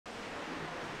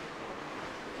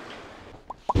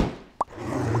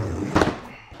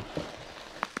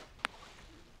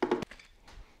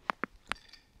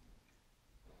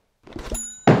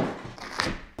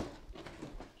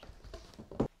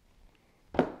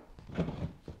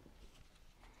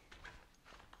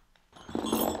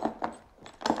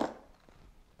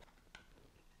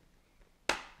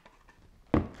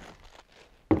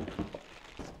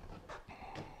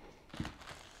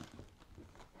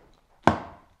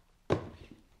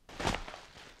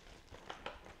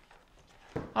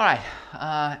All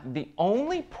right, the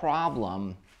only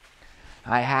problem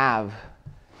I have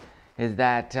is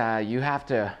that you have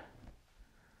to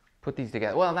put these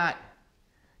together. Well, not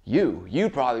you.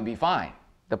 You'd probably be fine.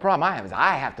 The problem I have is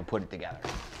I have to put it together.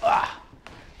 Ugh.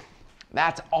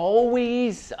 That's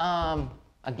always a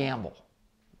gamble.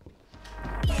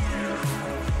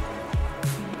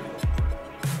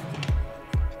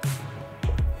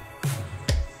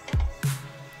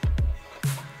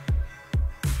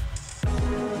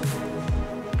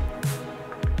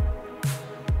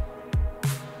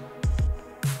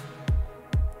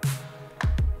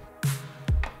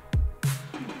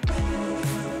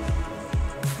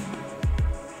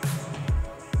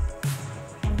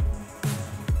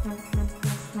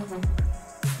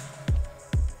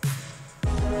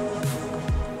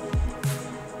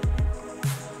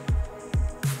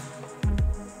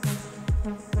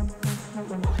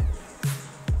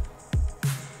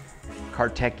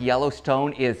 Cart Tek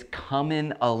Yellowstone is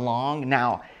coming along.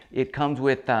 Now, it comes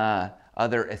with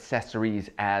other accessories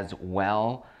as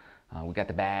well. We got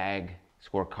the bag,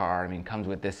 scorecard, I mean, it comes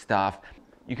with this stuff.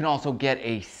 You can also get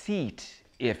a seat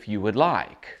if you would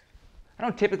like. I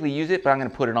don't typically use it, but I'm gonna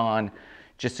put it on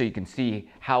just so you can see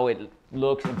how it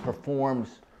looks and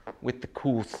performs with the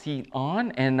cool seat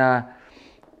on. And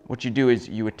what you do is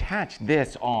you attach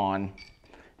this on,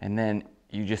 and then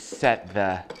you just set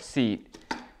the seat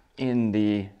in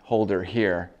the holder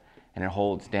here, and it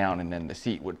holds down, and then the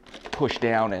seat would push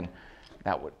down, and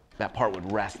that part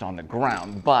would rest on the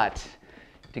ground. But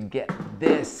to get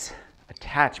this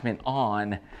attachment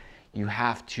on, you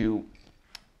have to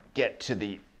get to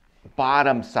the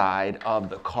bottom side of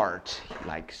the cart,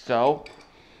 like so,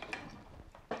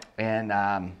 and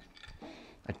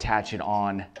attach it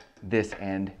on this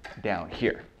end down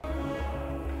here.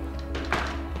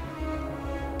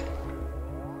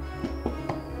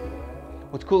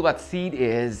 What's cool about the seat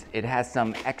is it has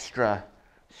some extra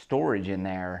storage in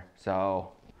there,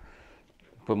 so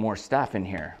put more stuff in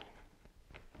here.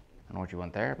 I don't know what you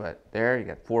want there, but there you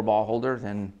got 4 ball holders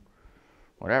and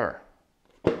whatever.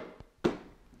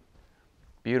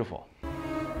 Beautiful.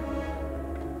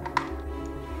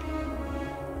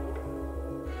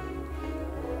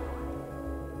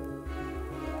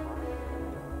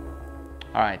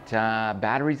 All right,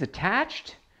 batteries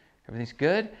attached, everything's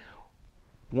good.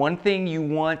 One thing you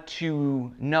want to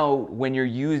know when you're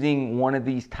using one of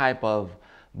these type of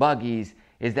buggies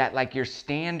is that, like, your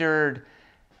standard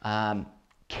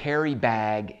carry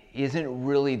bag isn't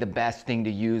really the best thing to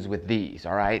use with these,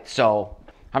 all right? So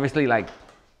obviously, like,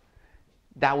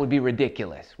 that would be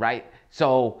ridiculous, right?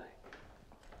 So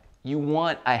you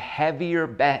want a heavier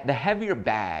bag. The heavier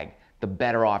bag, the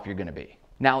better off you're gonna be.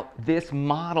 Now, this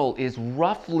model is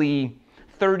roughly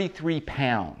 33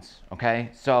 pounds, okay?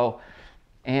 So,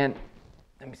 and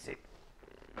let me see.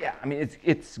 Yeah, I mean,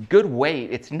 it's good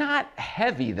weight. It's not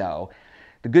heavy though.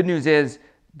 The good news is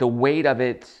the weight of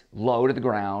it's low to the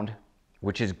ground,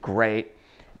 which is great.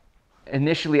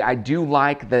 Initially, I do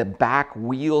like the back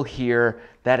wheel here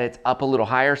that it's up a little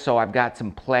higher, so I've got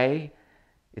some play.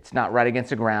 It's not right against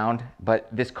the ground, but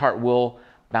this cart will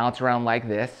bounce around like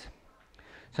this.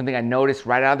 Something I noticed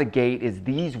right out of the gate is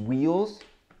these wheels,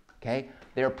 okay,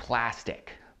 they're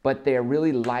plastic, but they're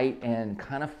really light and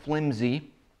kind of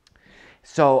flimsy.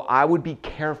 So I would be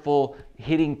careful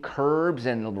hitting curbs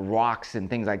and rocks and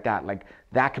things like that. Like,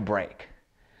 that could break.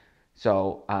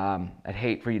 So I'd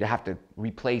hate for you to have to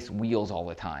replace wheels all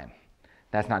the time.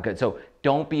 That's not good. So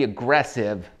don't be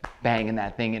aggressive banging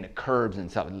that thing into curbs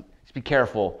and stuff. Just be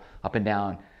careful up and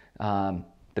down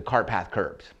the cart path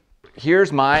curbs.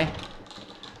 Here's my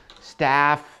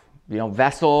staff,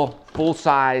 vessel,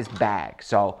 full-size bag.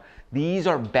 So these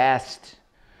are best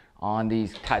on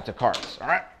these types of carts, all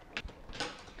right?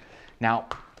 Now,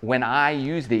 when I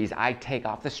use these, I take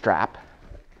off the strap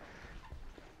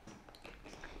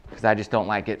because I just don't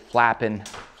like it flapping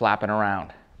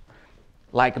around.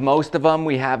 Like most of them,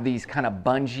 we have these kind of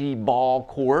bungee ball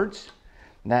cords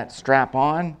that strap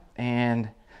on, and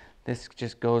this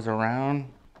just goes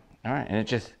around. All right, and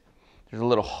there's a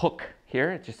little hook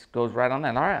here. It just goes right on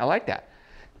that. All right, I like that.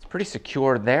 It's pretty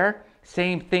secure there.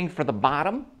 Same thing for the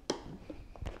bottom.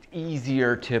 It's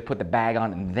easier to put the bag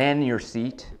on and then your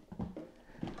seat.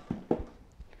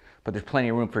 But there's plenty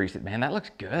of room for your seat. Man, that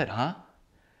looks good, huh?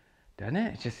 Doesn't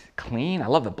it? It's just clean. I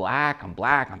love the black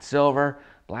on silver,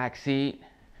 black seat.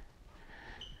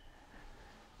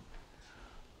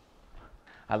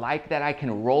 I like that I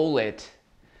can roll it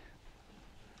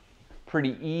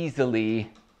pretty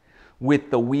easily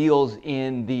with the wheels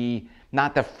in the,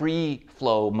 not the free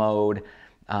flow mode,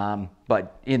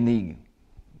 but in the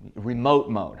remote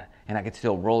mode. And I can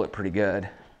still roll it pretty good.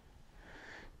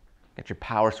 Got your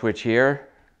power switch here.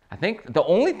 I think the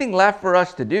only thing left for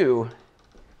us to do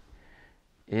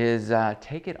is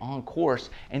take it on course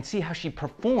and see how she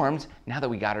performs now that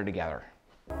we got her together.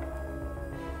 All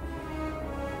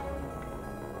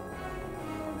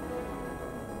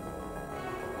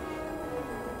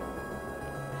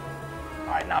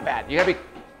right, not bad. You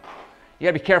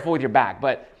gotta be careful with your back,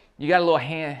 but you got a little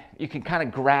hand, you can kind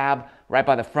of grab right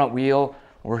by the front wheel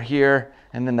or here,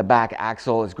 and then the back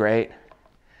axle is great.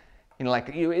 You know, like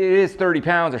it is 30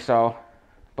 pounds or so,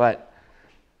 but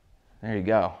there you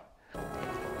go.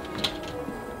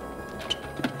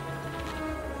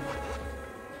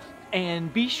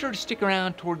 And be sure to stick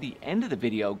around toward the end of the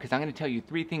video because I'm going to tell you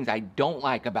 3 things I don't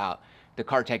like about the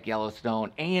Cart Tek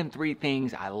Yellowstone and 3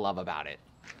 things I love about it.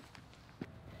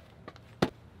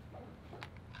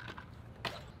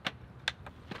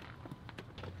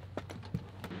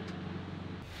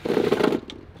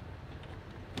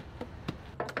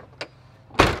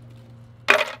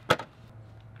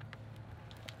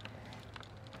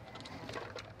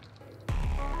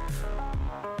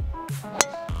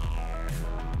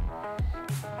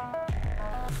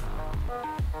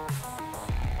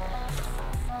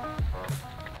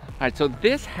 All right, so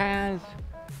this has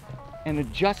an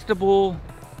adjustable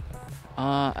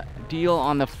deal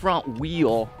on the front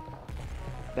wheel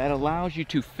that allows you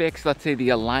to fix, let's say, the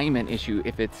alignment issue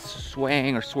if it's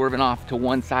swaying or swerving off to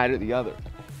one side or the other.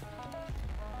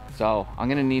 So I'm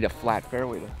gonna need a flat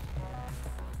fairway to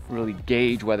really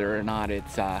gauge whether or not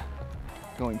it's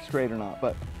going straight or not.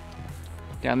 But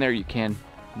down there you can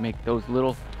make those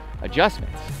little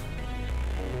adjustments.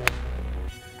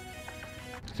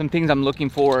 Some things I'm looking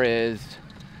for is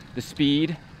the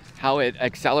speed, how it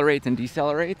accelerates and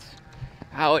decelerates,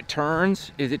 how it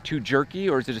turns. Is it too jerky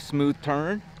or is it a smooth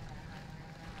turn?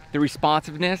 The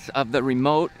responsiveness of the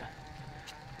remote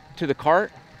to the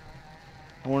cart.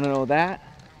 I want to know that.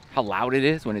 How loud it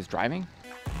is when it's driving.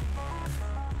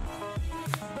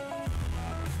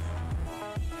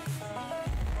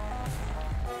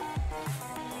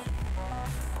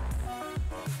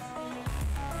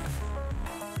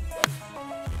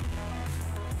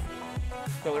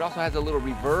 So it also has a little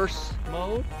reverse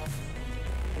mode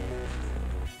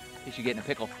in case you get in a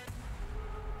pickle.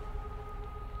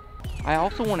 I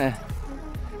also want to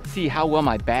see how well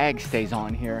my bag stays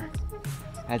on here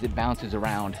as it bounces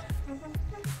around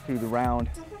through the round.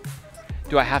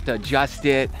 Do I have to adjust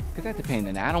it? Because that's a pain in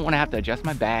the neck. I don't want to have to adjust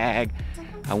my bag.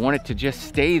 I want it to just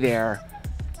stay there,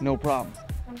 no problem.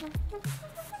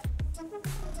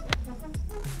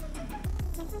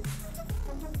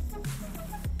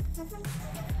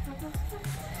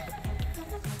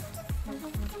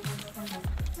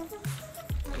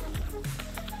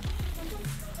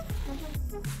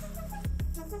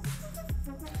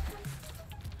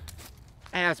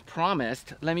 As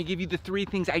promised, let me give you the 3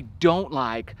 things I don't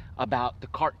like about the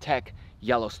Cart Tek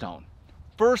Yellowstone.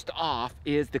 First off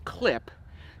is the clip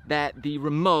that the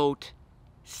remote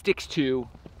sticks to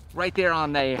right there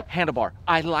on the handlebar.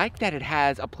 I like that it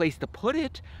has a place to put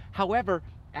it. However,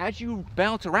 as you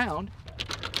bounce around,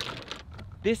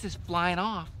 this is flying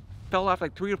off. Fell off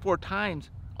like 3 or 4 times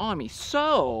on me.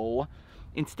 So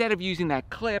instead of using that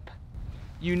clip,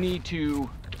 you need to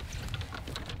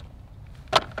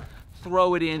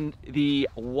throw it in the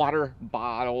water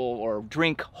bottle or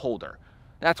drink holder.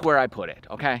 That's where I put it,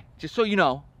 okay? Just so you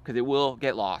know, because it will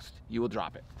get lost. You will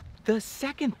drop it. The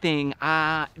second thing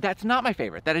that's not my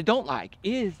favorite, that I don't like,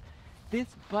 is this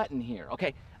button here,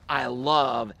 okay? I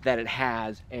love that it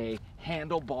has a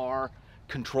handlebar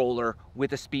controller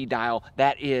with a speed dial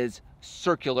that is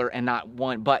circular and not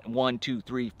 1, 2,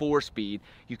 3, 4 speed.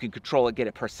 You can control it, get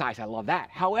it precise. I love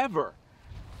that. However,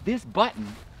 this button,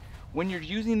 when you're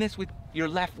using this with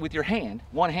your hand,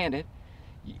 one-handed,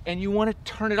 and you want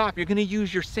to turn it off, you're going to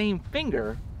use your same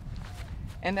finger,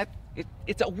 and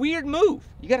it's a weird move.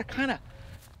 You got to kind of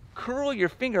curl your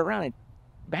finger around and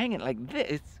bang it like this.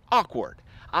 It's awkward.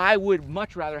 I would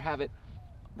much rather have it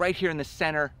right here in the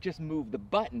center, just move the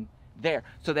button there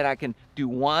so that I can do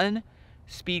one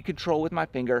speed control with my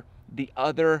finger, the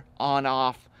other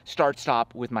on-off,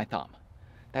 start-stop with my thumb.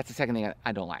 That's the second thing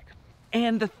I don't like.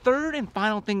 And the third and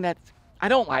final thing that I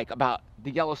don't like about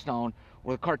the Yellowstone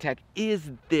or the Cart Tek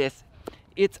is this.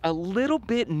 It's a little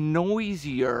bit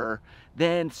noisier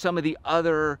than some of the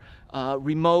other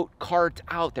remote carts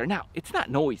out there. Now, it's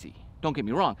not noisy, don't get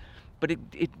me wrong, but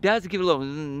it does give a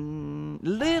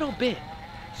little bit.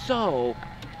 So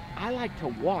I like to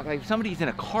walk. Like if somebody's in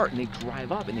a cart and they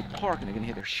drive up and they park and they're gonna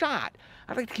hit their shot,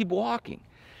 I like to keep walking.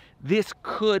 This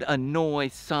could annoy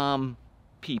some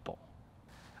people.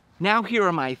 Now here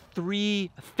are my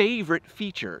 3 favorite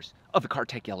features of the Cart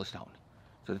Tek Yellowstone.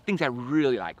 So So the things I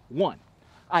really like. One,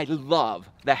 I love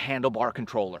the handlebar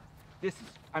controller. This is,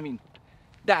 I mean,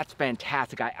 that's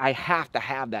fantastic. I have to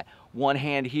have that. One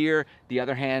hand here, the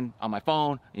other hand on my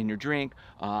phone, in your drink.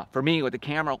 For me, with the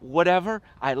camera, whatever.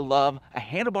 I love a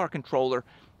handlebar controller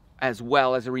as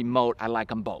well as a remote. I like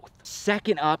them both.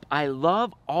 Second up, I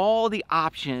love all the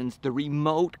options the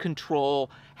remote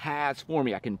control has for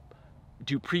me. I can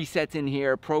do presets in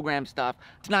here, program stuff.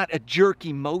 It's not a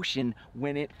jerky motion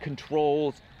when it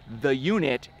controls the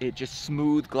unit. It just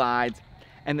smooth glides.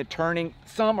 And the turning,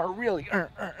 some are really,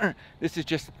 this is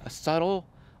just a subtle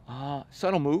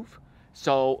move.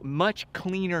 So much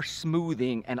cleaner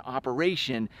smoothing and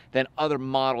operation than other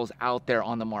models out there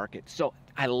on the market. So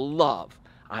I love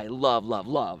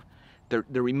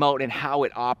the remote and how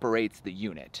it operates the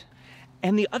unit.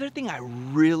 And the other thing I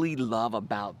really love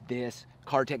about this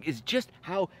Cart Tek is just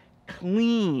how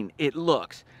clean it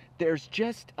looks. There's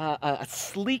just a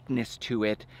sleekness to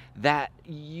it that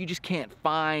you just can't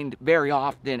find very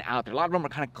often out there. A lot of them are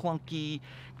kind of clunky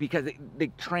because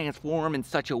they transform in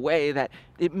such a way that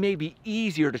it may be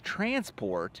easier to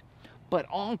transport, but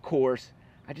on course,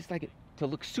 I just like it to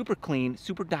look super clean,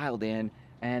 super dialed in,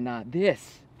 and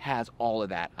this has all of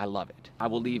that. I love it. I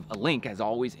will leave a link, as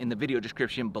always, in the video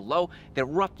description below. They're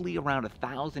roughly around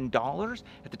 $1,000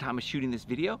 at the time of shooting this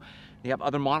video. They have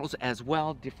other models as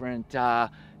well, different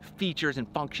features and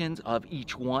functions of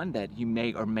each one that you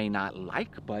may or may not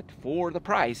like, but for the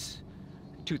price,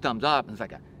 2 thumbs up. It's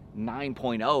like a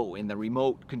 9.0 in the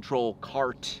remote control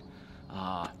cart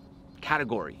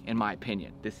category, in my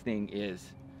opinion. This thing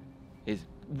is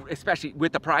especially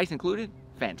with the price included,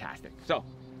 fantastic. So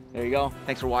there you go.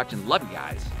 Thanks for watching. Love you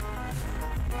guys.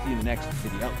 See you in the next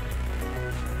video.